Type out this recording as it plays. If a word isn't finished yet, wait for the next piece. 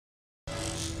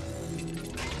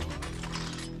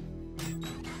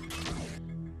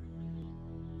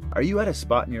Are you at a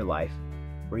spot in your life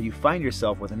where you find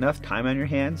yourself with enough time on your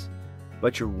hands,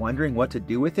 but you're wondering what to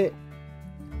do with it?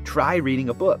 Try reading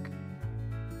a book.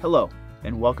 Hello,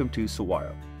 and welcome to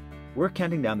Saguaro. We're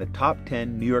counting down the top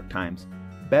 10 New York Times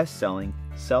best-selling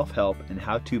self-help and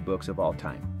how-to books of all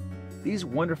time. These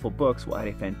wonderful books will add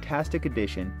a fantastic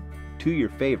addition to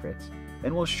your favorites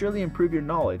and will surely improve your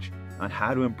knowledge on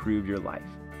how to improve your life.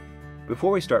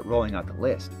 Before we start rolling out the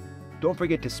list, don't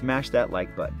forget to smash that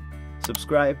like button,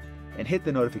 subscribe, and hit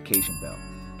the notification bell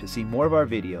to see more of our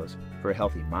videos for a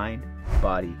healthy mind,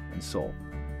 body, and soul.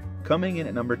 Coming in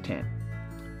at number 10,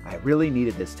 I Really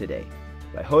Needed This Today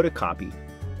by Hoda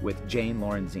with Jane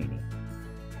Lorenzini.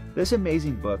 This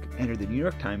amazing book entered the New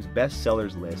York Times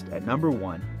bestsellers list at number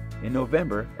 1 in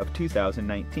November of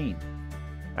 2019.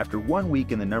 After 1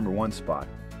 week in the number 1 spot,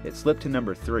 it slipped to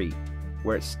number 3,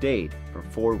 where it stayed for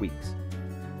 4 weeks.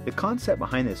 The concept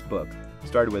behind this book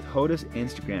started with Hoda's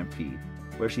Instagram feed,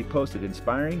 where she posted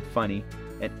inspiring, funny,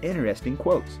 and interesting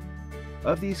quotes.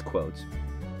 Of these quotes,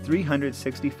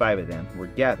 365 of them were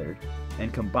gathered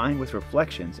and combined with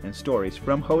reflections and stories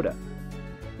from Hoda.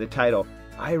 The title,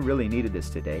 I Really Needed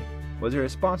This Today, was a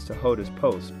response to Hoda's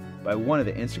post by one of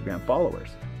the Instagram followers.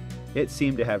 It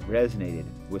seemed to have resonated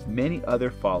with many other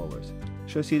followers,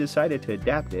 so she decided to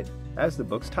adapt it as the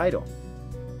book's title.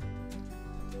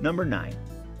 Number 9,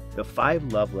 The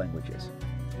 5 Love Languages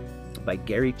by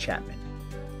Gary Chapman.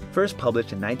 First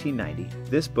published in 1990,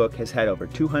 this book has had over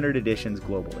 200 editions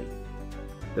globally.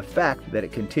 The fact that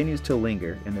it continues to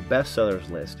linger in the bestsellers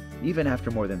list, even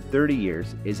after more than 30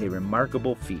 years, is a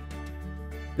remarkable feat.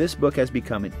 This book has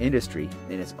become an industry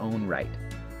in its own right.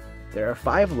 There are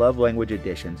 5 love language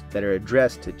editions that are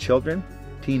addressed to children,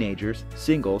 teenagers,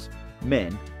 singles,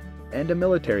 men, and a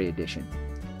military edition.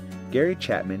 Gary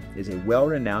Chapman is a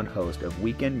well-renowned host of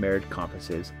weekend marriage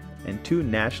conferences and 2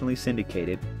 nationally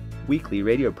syndicated weekly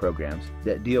radio programs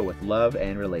that deal with love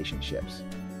and relationships.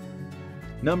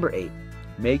 Number 8,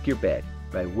 Make Your Bed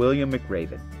by William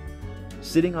McRaven.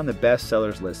 Sitting on the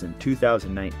bestsellers list in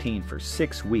 2019 for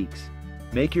 6 weeks,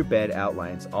 Make Your Bed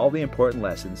outlines all the important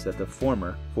lessons that the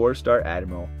former 4-star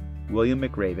Admiral William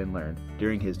McRaven learned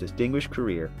during his distinguished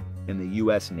career in the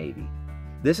U.S. Navy.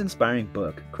 This inspiring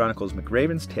book chronicles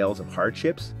McRaven's tales of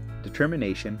hardships,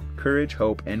 determination, courage,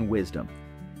 hope, and wisdom.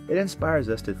 It inspires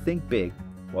us to think big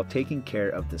while taking care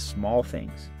of the small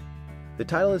things. The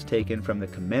title is taken from the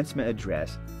commencement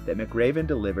address that McRaven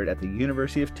delivered at the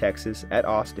University of Texas at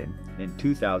Austin in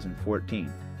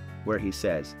 2014, where he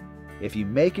says, "If you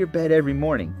make your bed every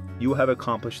morning, you will have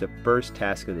accomplished the first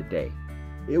task of the day.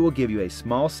 It will give you a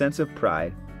small sense of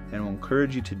pride and will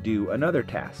encourage you to do another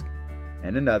task,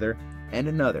 and another, and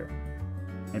another.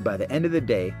 And by the end of the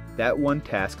day, that one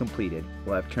task completed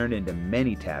will have turned into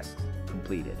many tasks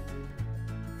completed."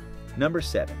 Number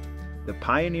 7, The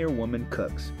Pioneer Woman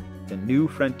Cooks, The New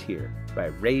Frontier by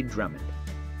Ray Drummond.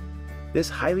 This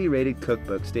highly rated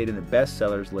cookbook stayed in the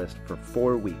bestsellers list for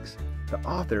 4 weeks. The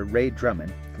author, Ray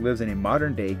Drummond, lives in a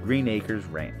modern-day Green Acres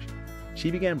ranch.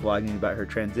 She began blogging about her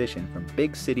transition from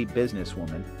big city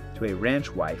businesswoman to a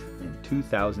ranch wife in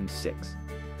 2006.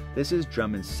 This is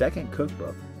Drummond's second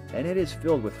cookbook, and it is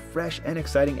filled with fresh and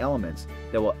exciting elements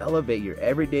that will elevate your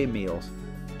everyday meals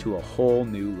to a whole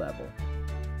new level.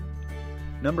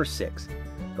 Number 6,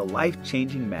 The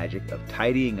Life-Changing Magic of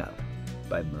Tidying Up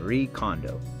by Marie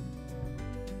Kondo.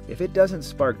 If it doesn't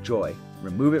spark joy,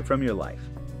 remove it from your life,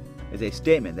 is a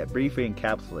statement that briefly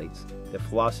encapsulates the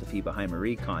philosophy behind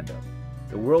Marie Kondo,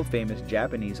 the world-famous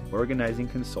Japanese organizing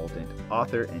consultant,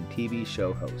 author, and TV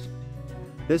show host.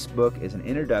 This book is an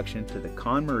introduction to the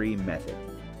KonMari method,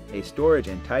 a storage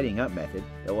and tidying up method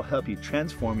that will help you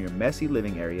transform your messy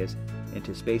living areas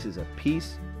into spaces of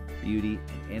peace, beauty,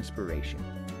 and inspiration.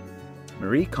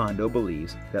 Marie Kondo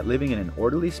believes that living in an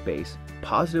orderly space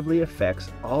positively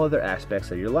affects all other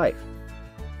aspects of your life.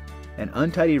 An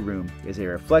untidy room is a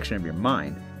reflection of your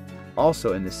mind,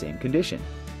 also in the same condition.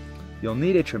 You'll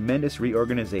need a tremendous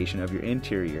reorganization of your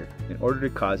interior in order to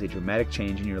cause a dramatic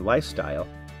change in your lifestyle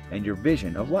and your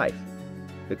vision of life.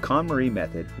 The KonMari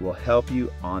method will help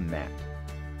you on that.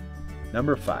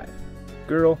 Number 5,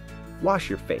 Girl, Wash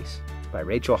Your Face by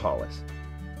Rachel Hollis.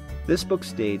 This book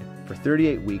stayed for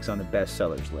 38 weeks on the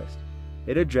bestsellers list.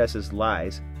 It addresses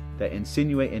lies that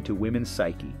insinuate into women's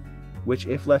psyche, which,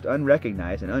 if left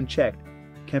unrecognized and unchecked,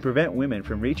 can prevent women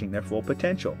from reaching their full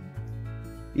potential.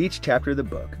 Each chapter of the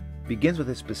book begins with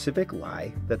a specific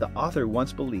lie that the author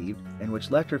once believed and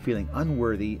which left her feeling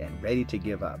unworthy and ready to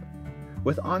give up.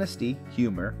 With honesty,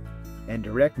 humor, and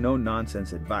direct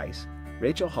no-nonsense advice,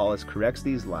 Rachel Hollis corrects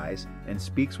these lies and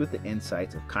speaks with the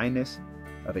insights of kindness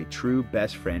of a true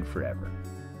best friend forever.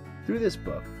 Through this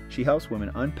book, she helps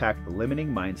women unpack the limiting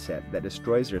mindset that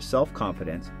destroys their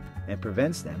self-confidence and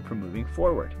prevents them from moving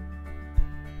forward.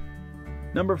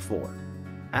 Number 4.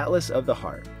 Atlas of the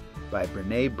Heart by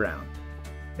Brene Brown.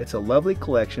 It's a lovely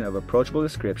collection of approachable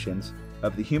descriptions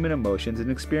of the human emotions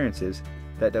and experiences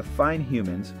that define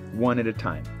humans one at a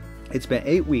time. It spent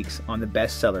 8 weeks on the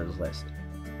bestsellers list.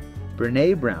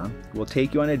 Brene Brown will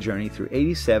take you on a journey through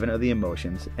 87 of the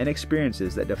emotions and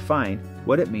experiences that define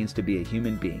what it means to be a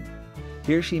human being.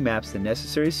 Here she maps the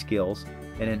necessary skills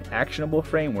and an actionable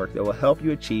framework that will help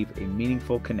you achieve a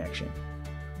meaningful connection.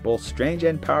 Both strange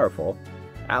and powerful,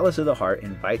 Atlas of the Heart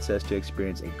invites us to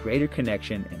experience a greater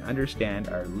connection and understand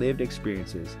our lived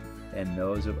experiences and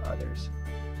those of others.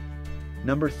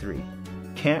 Number 3.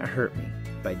 Can't Hurt Me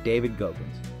by David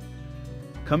Goggins.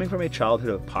 Coming from a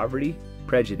childhood of poverty,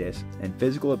 prejudice, and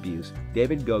physical abuse,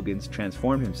 David Goggins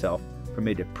transformed himself from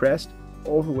a depressed,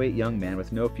 overweight young man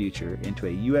with no future into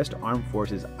a U.S. Armed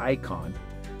Forces icon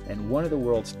and one of the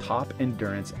world's top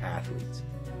endurance athletes.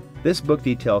 This book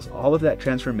details all of that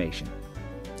transformation,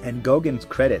 and Goggins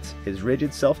credits his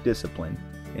rigid self-discipline,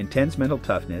 intense mental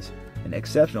toughness, and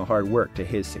exceptional hard work to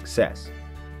his success.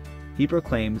 He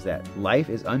proclaims that life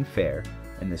is unfair,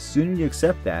 and the sooner you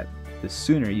accept that, the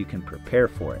sooner you can prepare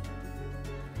for it.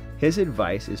 His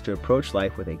advice is to approach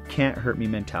life with a can't hurt me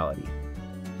mentality.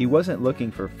 He wasn't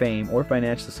looking for fame or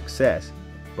financial success,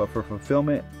 but for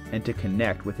fulfillment and to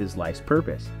connect with his life's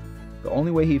purpose. The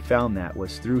only way he found that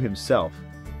was through himself,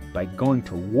 by going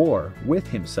to war with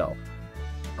himself.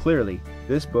 Clearly,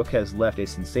 this book has left a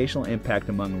sensational impact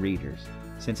among readers,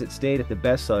 since it stayed at the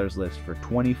bestsellers list for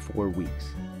 24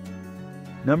 weeks.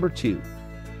 Number 2.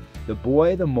 The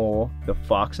Boy, the Mole, the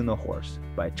Fox, and the Horse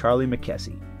by Charlie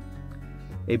Mackesy.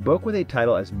 A book with a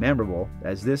title as memorable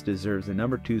as this deserves the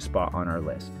number 2 spot on our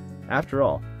list. After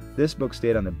all, this book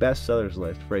stayed on the bestsellers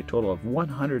list for a total of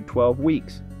 112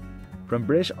 weeks. From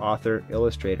British author,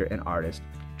 illustrator, and artist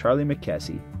Charlie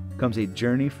Mackesy comes a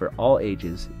journey for all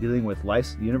ages dealing with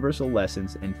life's universal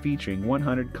lessons and featuring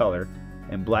 100 color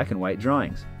and black and white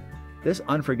drawings. This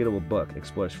unforgettable book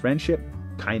explores friendship,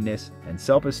 kindness, and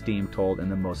self-esteem told in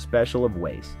the most special of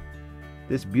ways.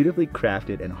 This beautifully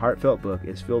crafted and heartfelt book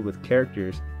is filled with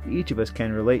characters each of us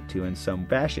can relate to in some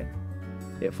fashion.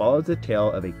 It follows the tale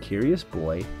of a curious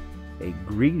boy, a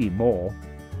greedy mole,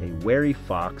 a wary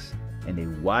fox, and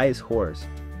a wise horse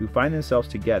who find themselves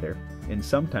together in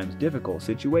sometimes difficult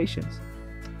situations.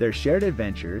 Their shared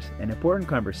adventures and important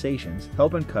conversations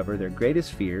help uncover their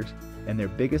greatest fears and their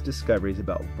biggest discoveries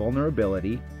about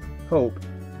vulnerability, hope,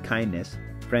 kindness,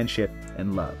 friendship,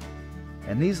 and love.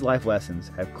 And these life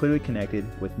lessons have clearly connected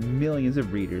with millions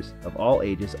of readers of all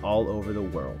ages all over the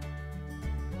world.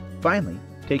 Finally,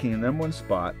 taking the number 1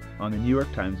 spot on the New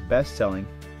York Times best-selling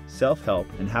self-help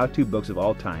and how-to books of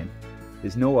all time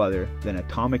is no other than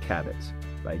Atomic Habits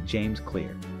by James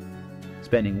Clear.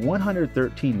 Spending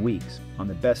 113 weeks on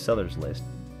the bestsellers list,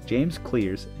 James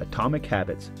Clear's Atomic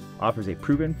Habits offers a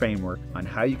proven framework on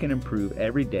how you can improve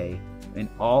every day in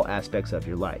all aspects of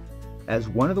your life. As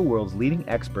one of the world's leading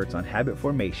experts on habit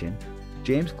formation,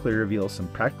 James Clear reveals some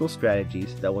practical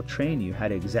strategies that will train you how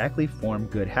to exactly form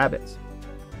good habits,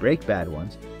 break bad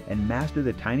ones, and master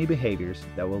the tiny behaviors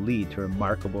that will lead to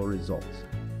remarkable results.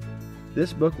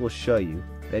 This book will show you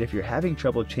that if you're having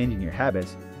trouble changing your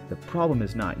habits, the problem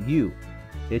is not you,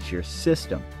 it's your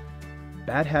system.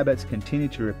 Bad habits continue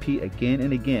to repeat again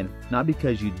and again, not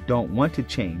because you don't want to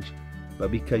change,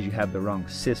 but because you have the wrong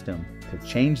system to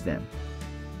change them.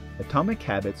 Atomic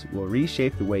Habits will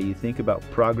reshape the way you think about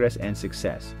progress and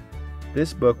success.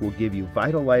 This book will give you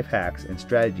vital life hacks and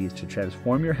strategies to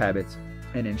transform your habits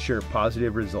and ensure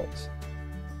positive results.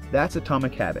 That's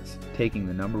Atomic Habits, taking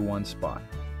the number 1 spot.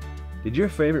 Did your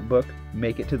favorite book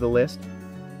make it to the list?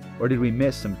 Or did we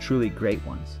miss some truly great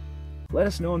ones? Let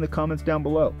us know in the comments down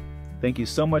below. Thank you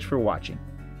so much for watching.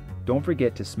 Don't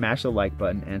forget to smash the like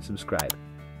button and subscribe.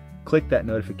 Click that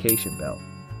notification bell.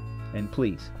 And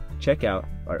please, check out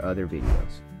our other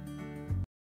videos.